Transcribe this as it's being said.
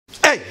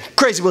Hey,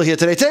 Crazy Will here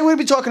today. Today we're going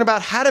to be talking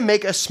about how to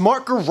make a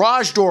smart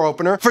garage door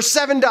opener for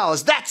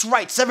 $7. That's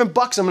right,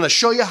 $7. I'm going to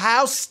show you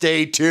how.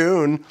 Stay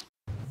tuned.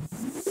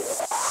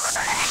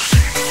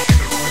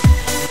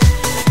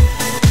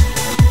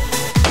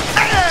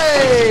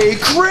 Hey,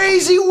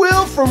 Crazy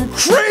Will from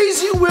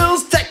Crazy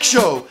Will's Tech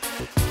Show.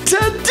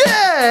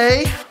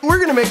 Today, we're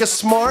gonna make a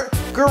smart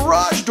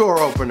garage door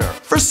opener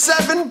for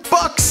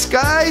 $7,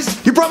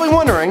 guys. You're probably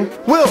wondering,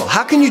 Will,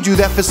 how can you do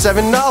that for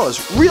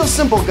 $7? Real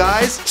simple,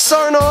 guys.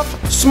 Sonoff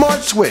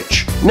Smart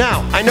Switch.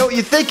 Now, I know what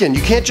you're thinking.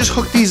 You can't just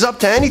hook these up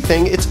to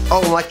anything. It's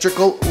an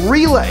electrical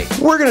relay.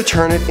 We're gonna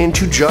turn it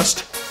into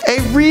just a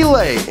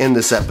relay in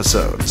this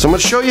episode. So I'm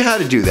gonna show you how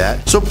to do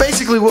that. So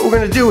basically what we're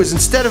gonna do is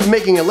instead of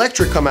making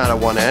electric come out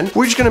of one end,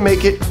 we're just gonna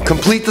make it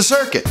complete the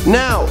circuit.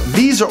 Now,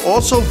 these are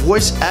also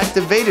voice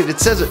activated. It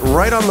says it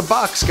right on the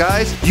box,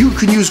 guys. You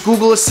can use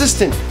Google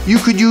Assistant. You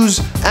could use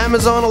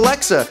Amazon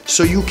Alexa.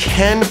 So you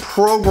can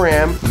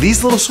program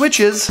these little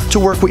switches to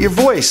work with your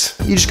voice.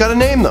 You just gotta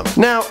name them.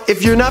 Now,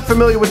 if you're not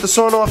familiar with the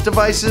Sonoff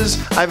devices,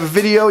 I have a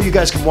video you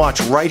guys can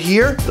watch right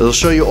here. It'll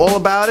show you all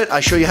about it. I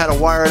show you how to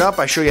wire it up.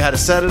 I show you how to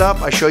set it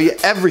up. I show you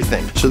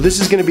everything. So this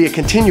is going to be a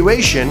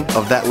continuation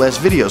of that last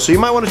video. So you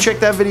might want to check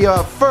that video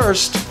out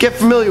first, get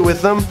familiar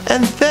with them,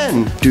 and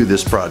then do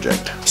this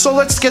project. So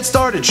let's get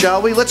started,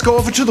 shall we? Let's go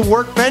over to the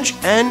workbench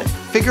and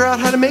figure out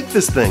how to make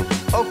this thing.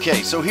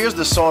 Okay, so here's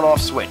the Sonoff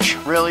switch.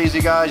 Real easy,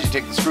 guys. You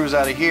take the screws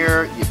out of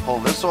here, you pull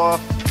this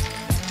off,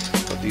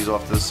 put these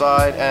off to the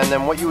side, and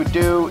then what you would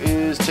do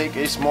is take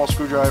a small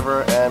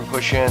screwdriver and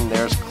push in.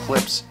 There's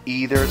clips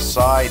either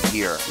side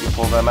here. You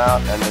pull them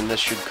out, and then this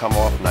should come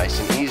off nice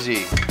and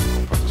easy.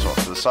 Put this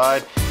off to the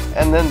side,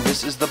 and then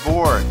this is the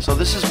board. So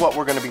this is what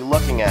we're going to be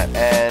looking at,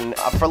 and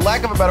for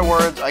lack of a better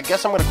words, I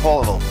guess I'm going to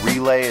call it a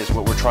relay is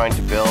what we're trying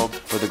to build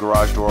for the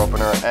garage door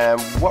opener.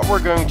 And what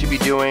we're going to be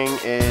doing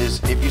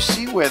is, if you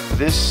see where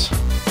this, I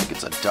think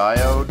it's a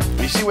diode,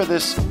 you see where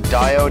this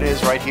diode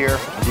is right here,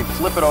 if you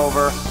flip it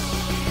over,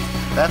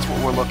 that's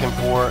what we're looking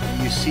for.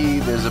 You see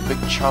there's a big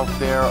chunk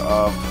there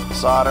of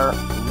solder.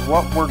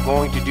 What we're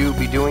going to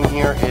be doing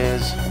here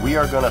is we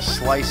are going to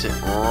slice it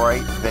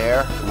right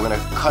there. We're going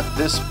to cut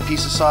this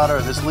piece of solder,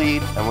 this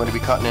lead, and we're going to be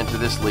cutting into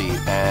this lead.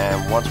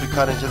 And once we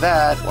cut into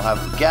that, we'll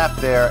have a gap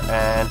there,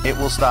 and it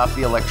will stop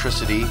the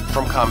electricity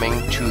from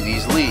coming to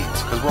these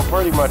leads. Because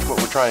pretty much what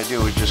we're trying to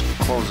do is just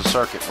close the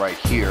circuit right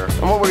here.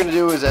 And what we're going to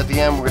do is at the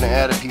end, we're going to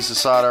add a piece of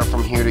solder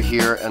from here to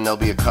here, and there'll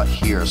be a cut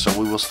here. So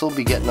we will still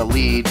be getting a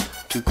lead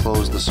to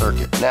close the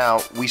circuit.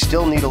 Now, we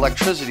still need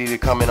electricity to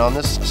come in on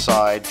this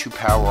side to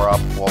power up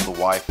all the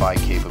Wi-Fi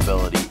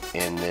capability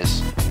in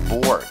this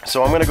board.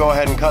 So I'm going to go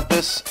ahead and cut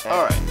this.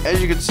 Alright,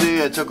 as you can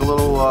see, I took a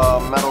little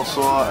metal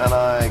saw and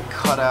I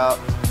cut out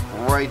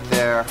right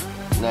there.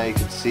 Now you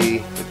can see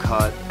the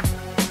cut.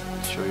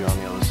 I'll show you on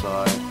the other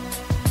side.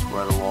 It's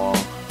right along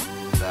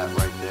that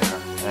right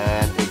there.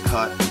 And it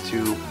cut the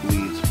two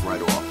leads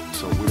right off.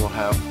 So we don't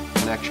have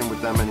connection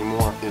with them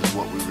anymore, is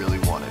what we really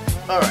wanted.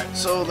 Alright,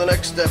 so the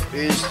next step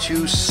is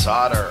to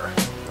solder.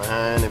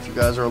 And if you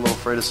guys are a little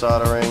afraid of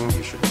soldering,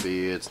 you shouldn't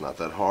be. It's not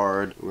that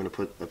hard. We're going to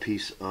put a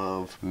piece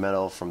of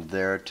metal from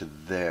there to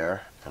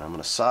there, and I'm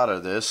going to solder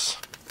this.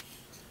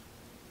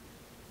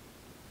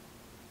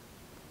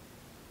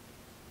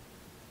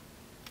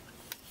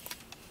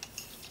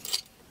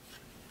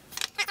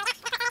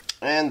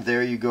 And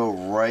there you go,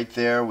 right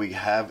there we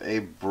have a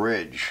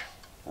bridge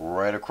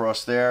right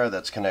across there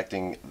that's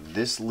connecting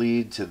this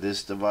lead to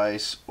this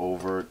device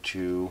over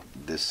to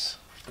this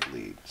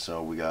lead.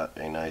 So we got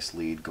a nice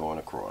lead going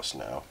across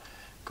now,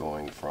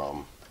 going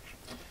from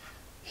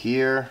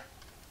here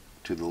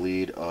to the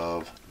lead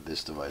of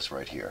this device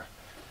right here.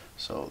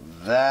 So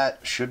that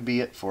should be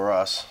it for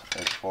us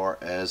as far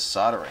as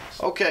soldering.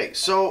 Okay,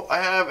 so I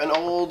have an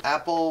old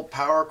Apple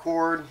power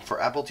cord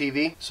for Apple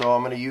TV. So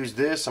I'm going to use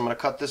this. I'm going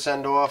to cut this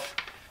end off,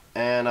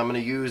 and I'm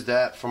going to use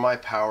that for my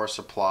power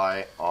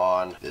supply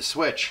on this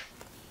switch.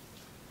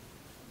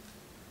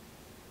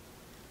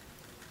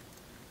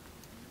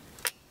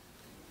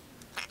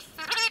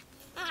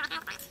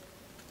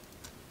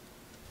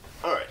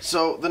 Alright,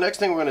 so the next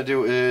thing we're going to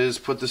do is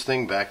put this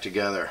thing back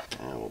together.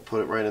 And we'll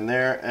put it right in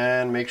there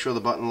and make sure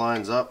the button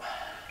lines up.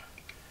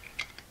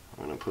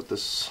 I'm going to put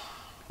this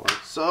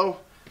like so.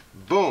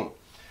 Boom!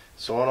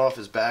 Sonoff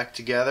is back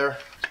together.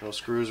 No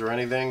screws or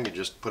anything, you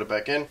just put it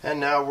back in.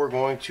 And now we're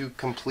going to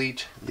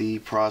complete the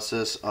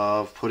process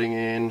of putting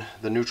in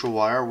the neutral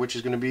wire, which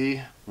is going to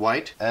be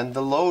white, and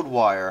the load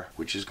wire,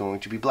 which is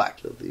going to be black.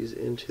 Shove these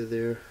into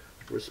their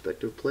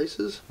respective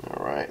places.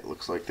 Alright,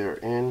 looks like they're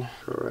in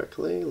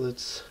correctly.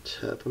 Let's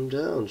tap them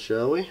down,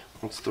 shall we?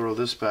 Let's throw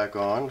this back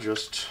on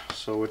just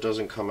so it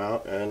doesn't come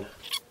out, and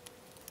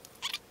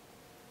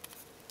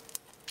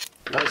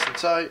nice and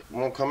tight,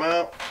 won't come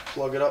out.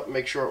 Plug it up,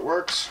 make sure it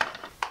works.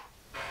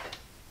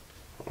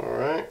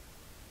 Alright.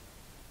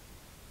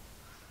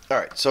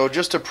 Alright, so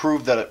just to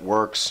prove that it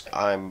works,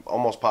 I'm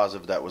almost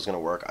positive that was going to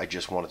work. I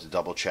just wanted to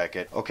double check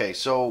it. Okay,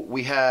 so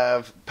we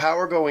have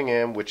power going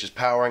in, which is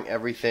powering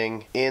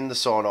everything in the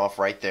Sonoff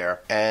right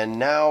there. And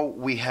now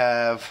we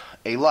have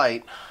a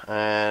light,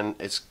 and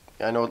it's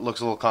I know it looks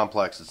a little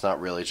complex. It's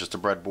not really. It's just a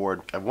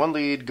breadboard. I have one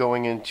lead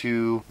going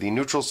into the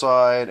neutral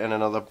side and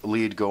another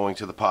lead going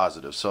to the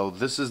positive. So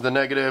this is the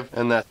negative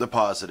and that's the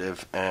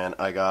positive, and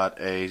I got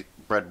a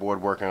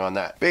breadboard working on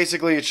that.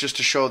 Basically, it's just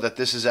to show that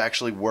this is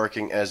actually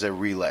working as a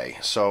relay.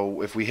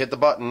 So if we hit the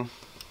button,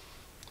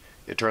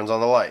 it turns on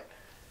the light.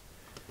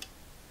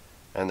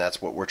 And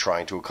that's what we're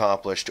trying to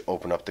accomplish to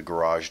open up the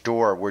garage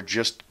door. We're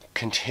just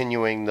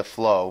continuing the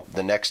flow.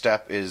 The next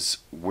step is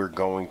we're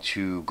going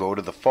to go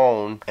to the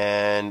phone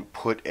and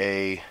put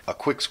a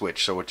quick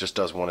switch so it just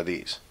does one of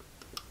these.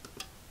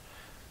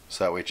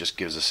 So that way it just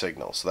gives a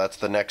signal. So that's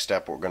the next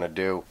step we're going to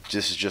do.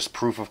 This is just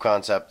proof of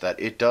concept that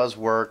it does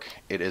work.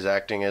 It is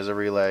acting as a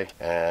relay,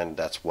 and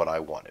that's what I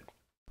wanted.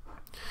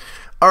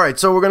 Alright,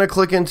 so we're going to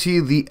click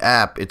into the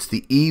app. It's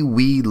the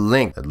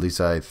eWeLink. At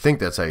least I think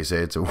that's how you say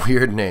it. It's a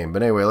weird name.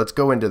 But anyway, let's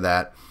go into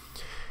that.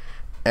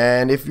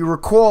 And if you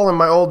recall in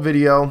my old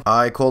video,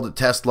 I called it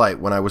Test Light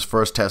when I was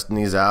first testing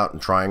these out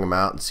and trying them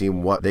out and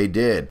seeing what they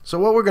did. So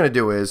what we're going to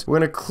do is we're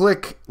going to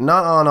click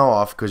not on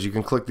off, because you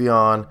can click the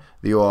on,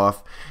 the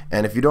off,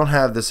 and if you don't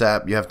have this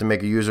app, you have to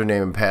make a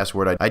username and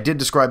password. I did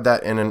describe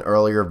that in an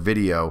earlier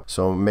video,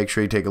 so make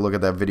sure you take a look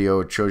at that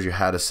video. It shows you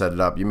how to set it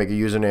up. You make a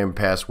username and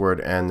password,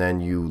 and then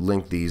you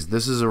link these.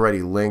 This is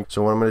already linked,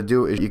 so what I'm going to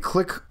do is you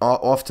click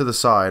off to the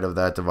side of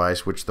that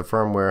device, which the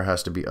firmware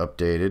has to be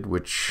updated,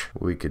 which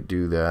we could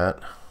do that.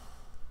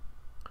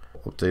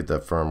 Update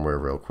that firmware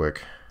real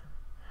quick.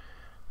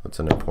 That's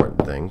an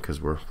important thing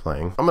because we're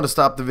playing. I'm going to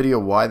stop the video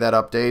while that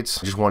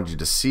updates. I just wanted you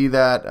to see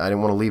that. I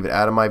didn't want to leave it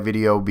out of my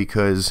video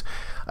because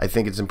I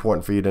think it's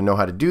important for you to know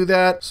how to do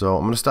that. So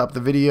I'm going to stop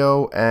the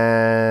video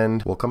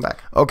and we'll come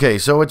back. Okay,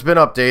 so it's been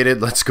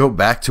updated. Let's go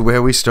back to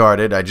where we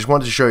started. I just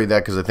wanted to show you that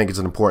because I think it's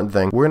an important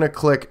thing. We're going to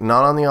click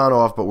not on the on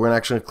off, but we're going to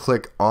actually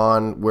click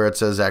on where it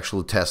says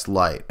actual test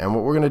light. And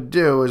what we're going to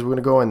do is we're going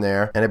to go in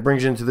there and it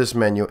brings you into this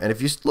menu. And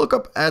if you look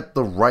up at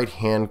the right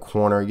hand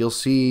corner, you'll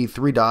see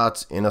 3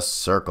 dots in a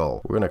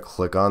circle. We're going to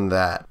click on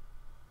that.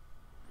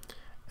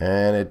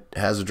 And it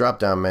has a drop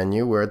down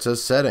menu where it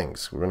says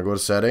settings. We're going to go to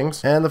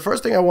settings. And the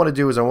first thing I want to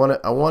do is I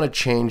want to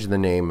change the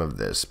name of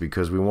this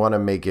because we want to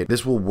make it,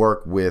 this will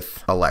work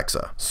with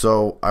Alexa.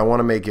 So I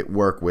want to make it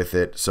work with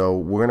it. So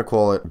we're going to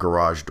call it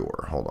garage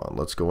door. Hold on,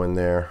 let's go in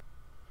there.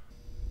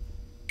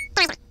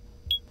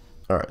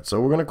 All right, so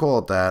we're going to call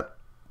it that.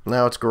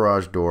 Now it's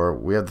garage door.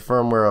 We have the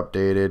firmware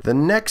updated. The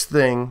next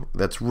thing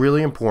that's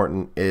really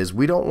important is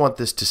we don't want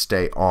this to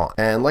stay on.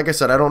 And like I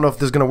said, I don't know if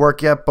this is going to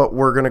work yet, but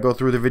we're going to go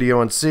through the video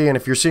and see. And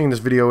if you're seeing this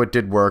video, it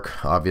did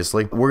work,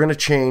 obviously. We're going to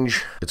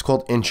change, it's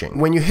called inching.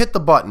 When you hit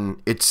the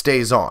button, it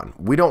stays on.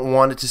 We don't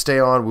want it to stay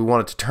on. We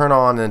want it to turn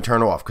on and then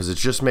turn off because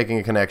it's just making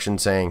a connection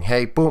saying,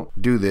 hey, boom,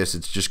 do this.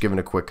 It's just giving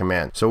a quick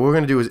command. So what we're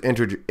going to do is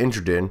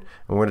interdin, and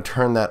we're going to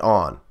turn that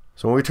on.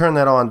 So when we turn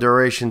that on,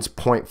 duration's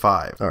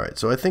 0.5. All right,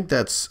 so I think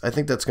that's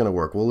going to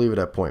work. We'll leave it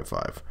at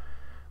 0.5.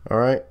 All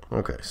right,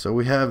 okay, so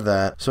we have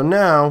that. So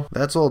now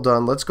that's all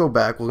done. Let's go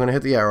back. We're going to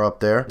hit the arrow up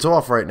there. It's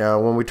off right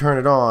now. When we turn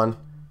it on,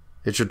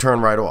 it should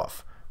turn right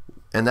off.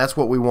 And that's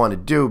what we want to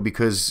do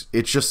because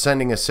it's just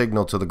sending a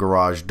signal to the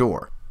garage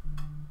door.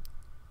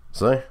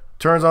 See?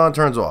 Turns on,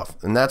 turns off,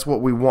 and that's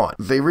what we want.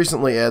 They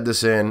recently added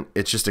this in.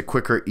 It's just a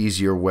quicker,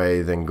 easier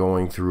way than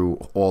going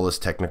through all this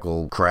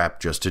technical crap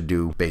just to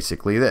do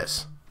basically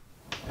this.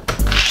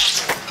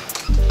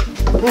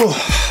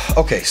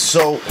 Okay,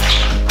 so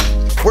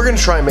we're gonna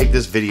try and make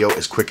this video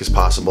as quick as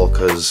possible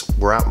because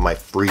we're out in my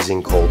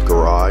freezing cold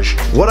garage.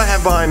 What I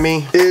have behind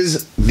me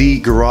is the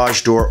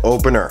garage door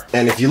opener.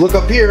 And if you look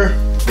up here,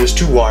 there's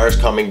 2 wires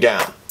coming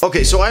down.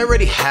 Okay, so I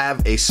already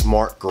have a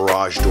smart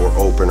garage door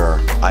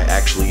opener. I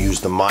actually use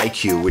the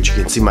MyQ, which you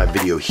can see my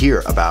video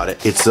here about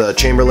it. It's a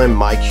Chamberlain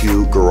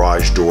MyQ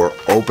garage door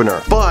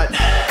opener. But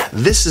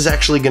this is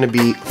actually gonna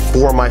be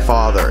for my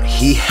father.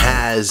 He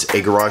has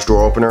a garage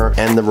door opener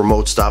and the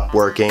remote stopped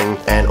working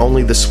and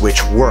only the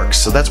switch works.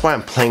 So that's why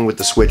I'm playing with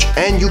the switch.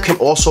 And you can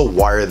also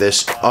wire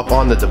this up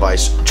on the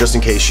device just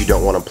in case you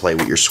don't wanna play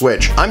with your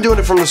switch. I'm doing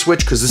it from the switch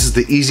because this is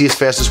the easiest,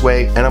 fastest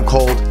way, and I'm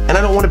cold and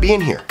I don't wanna be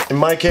in here. In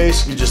my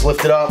case, you just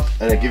lift it up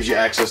and it gives you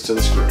access to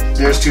the screw.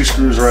 There's 2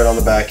 screws right on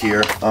the back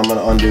here. I'm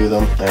gonna undo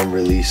them and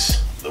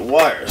release the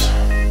wires.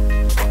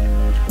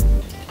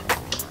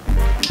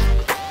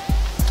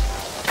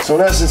 So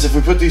in essence, if we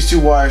put these 2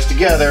 wires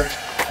together,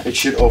 it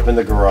should open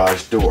the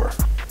garage door.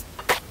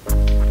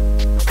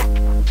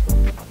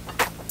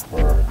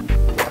 Or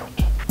not.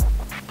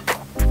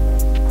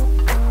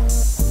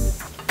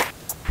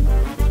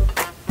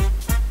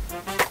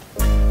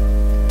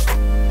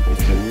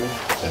 Continue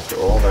after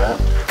all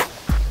that.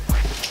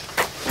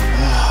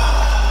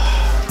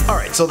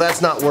 Alright, so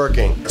that's not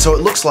working. So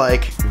it looks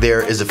like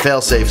there is a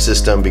fail-safe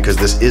system because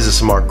this is a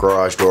smart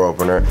garage door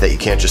opener that you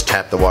can't just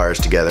tap the wires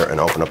together and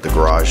open up the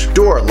garage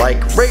door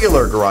like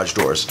regular garage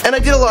doors. And I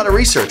did a lot of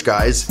research,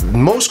 guys.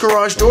 Most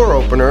garage door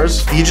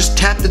openers, you just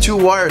tap the 2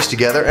 wires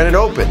together and it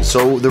opens,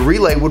 so the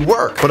relay would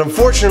work. But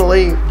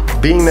unfortunately,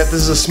 being that this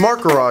is a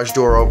smart garage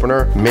door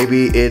opener,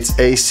 maybe it's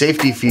a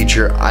safety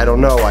feature. I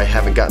don't know. I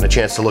haven't gotten a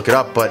chance to look it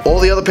up, but all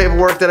the other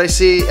paperwork that I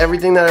see,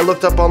 everything that I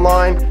looked up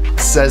online,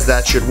 says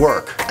that should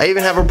work. I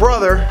even have a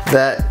brother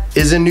that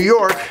is in New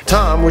York,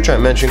 Tom, which I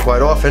mention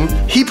quite often.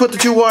 He put the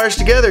two wires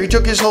together. He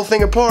took his whole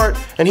thing apart,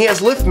 and he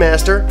has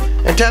LiftMaster,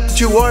 and tapped the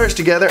two wires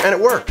together, and it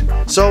worked.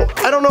 So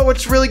I don't know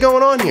what's really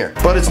going on here,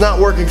 but it's not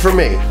working for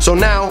me. So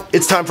now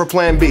it's time for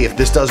plan B. If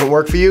this doesn't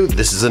work for you,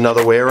 this is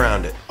another way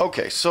around it.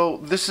 Okay, so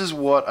this is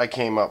what I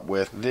came up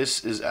with.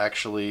 This is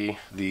actually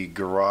the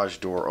garage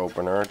door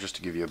opener, just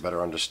to give you a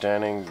better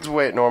understanding. This is the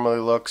way it normally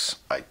looks.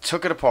 I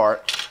took it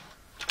apart,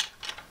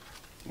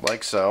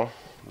 like so.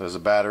 There's a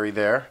battery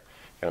there.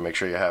 Gotta make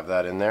sure you have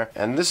that in there.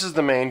 And this is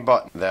the main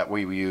button that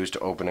we use to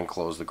open and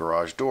close the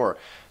garage door.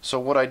 So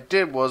what I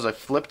did was I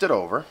flipped it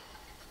over.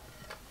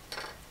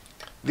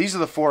 These are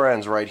the four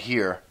ends right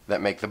here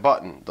that make the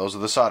button. Those are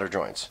the solder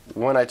joints.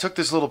 When I took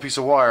this little piece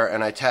of wire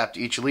and I tapped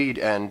each lead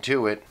end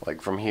to it,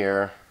 like from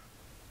here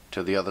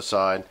to the other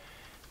side,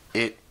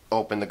 it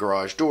opened the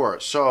garage door.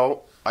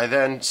 So I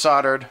then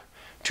soldered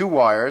two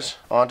wires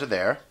onto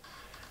there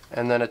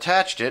and then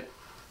attached it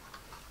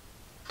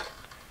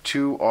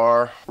to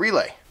our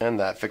relay, and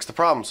that fixed the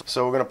problem.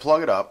 So we're going to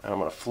plug it up, and I'm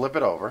going to flip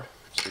it over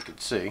so you can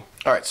see.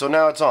 Alright, so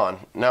now it's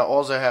on. Now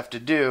all I have to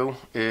do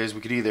is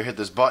we could either hit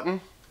this button,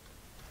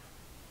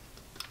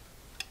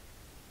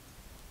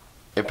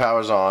 it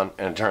powers on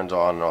and it turns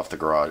on and off the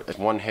garage.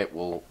 One hit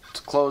will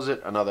close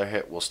it, another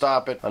hit will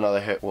stop it, another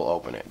hit will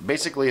open it.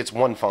 Basically it's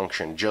one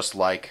function, just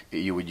like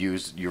you would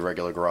use your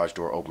regular garage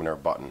door opener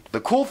button. The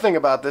cool thing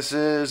about this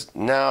is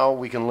now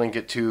we can link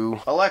it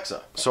to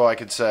Alexa. So I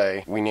could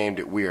say, we named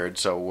it weird,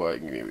 so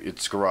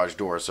it's garage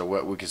door, so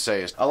what we could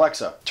say is,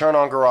 Alexa, turn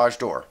on garage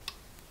door.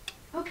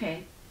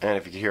 Okay. And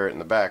if you can hear it in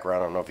the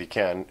background, I don't know if you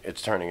can,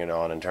 it's turning it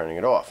on and turning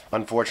it off.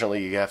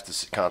 Unfortunately, you have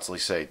to constantly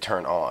say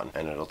turn on,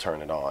 and it'll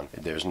turn it on.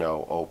 There's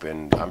no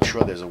open. I'm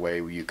sure there's a way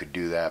you could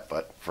do that,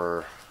 but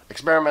for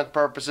experiment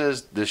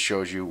purposes, this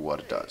shows you what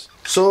it does.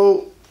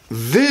 So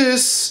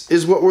this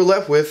is what we're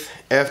left with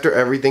after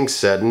everything's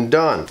said and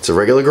done. It's a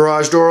regular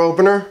garage door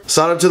opener,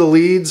 soldered to the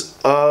leads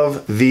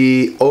of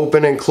the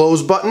open and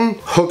close button,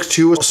 hooked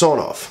to a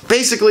Sonoff.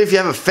 Basically, if you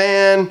have a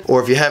fan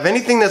or if you have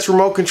anything that's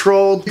remote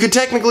controlled, you could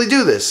technically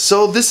do this.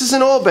 So this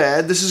isn't all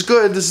bad. This is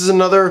good. This is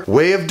another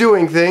way of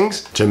doing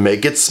things to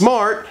make it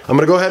smart. I'm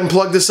gonna go ahead and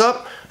plug this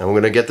up, and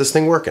we're gonna get this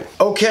thing working.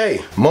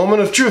 Okay,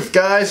 moment of truth,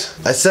 guys.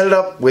 I set it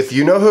up with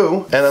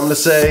you-know-who, and I'm gonna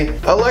say,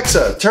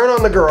 Alexa, turn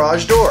on the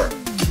garage door.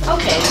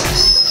 Okay.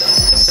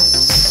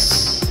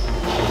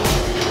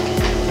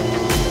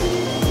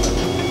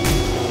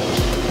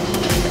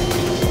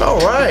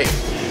 Alright,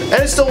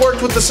 and it still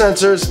worked with the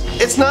sensors.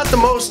 It's not the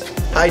most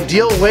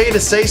ideal way to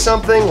say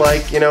something,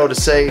 like, you know, to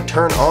say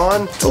turn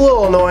on. It's a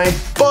little annoying,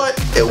 but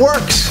it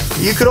works.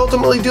 You could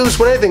ultimately do this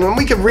with anything, and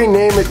we could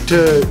rename it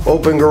to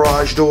open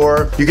garage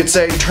door. You could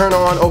say turn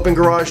on open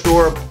garage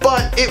door,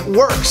 but it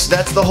works.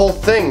 That's the whole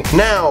thing.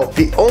 Now,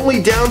 the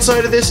only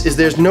downside of this is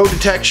there's no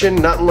detection,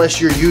 not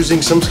unless you're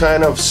using some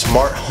kind of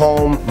smart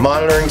home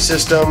monitoring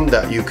system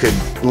that you could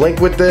link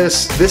with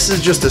this. This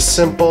is just a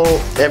simple,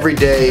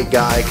 everyday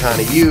guy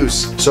kind of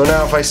use. So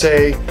now if I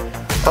say,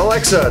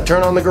 Alexa,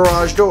 turn on the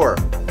garage door.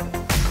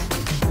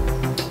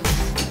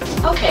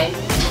 Okay.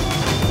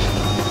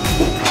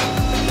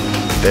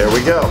 There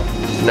we go.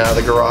 Now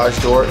the garage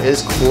door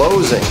is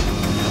closing.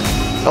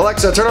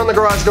 Alexa, turn on the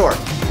garage door.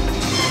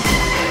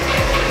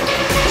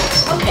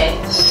 Okay.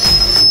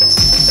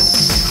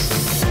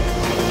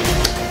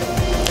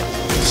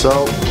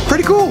 So,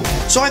 pretty cool.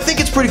 So I think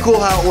it's pretty cool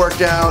how it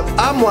worked out.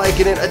 I'm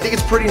liking it. I think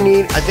it's pretty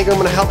neat. I think I'm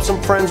gonna help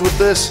some friends with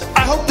this.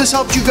 I hope this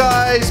helped you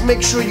guys.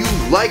 Make sure you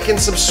like and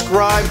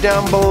subscribe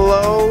down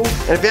below.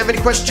 And if you have any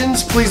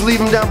questions, please leave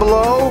them down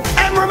below.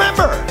 And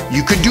remember,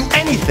 you could do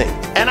anything,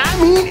 and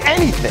I mean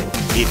anything,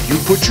 if you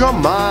put your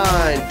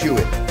mind to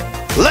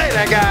it.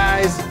 Later,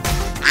 guys.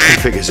 He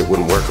figures it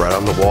wouldn't work right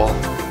on the wall.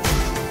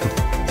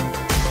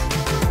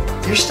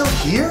 You're still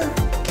here?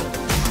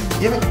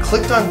 You haven't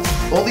clicked on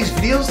all these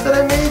videos that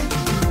I made?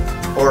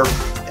 Or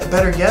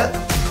better yet,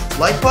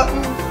 like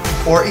button?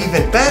 Or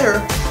even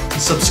better,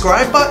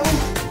 subscribe button?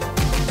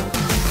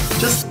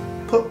 Just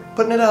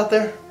putting it out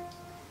there.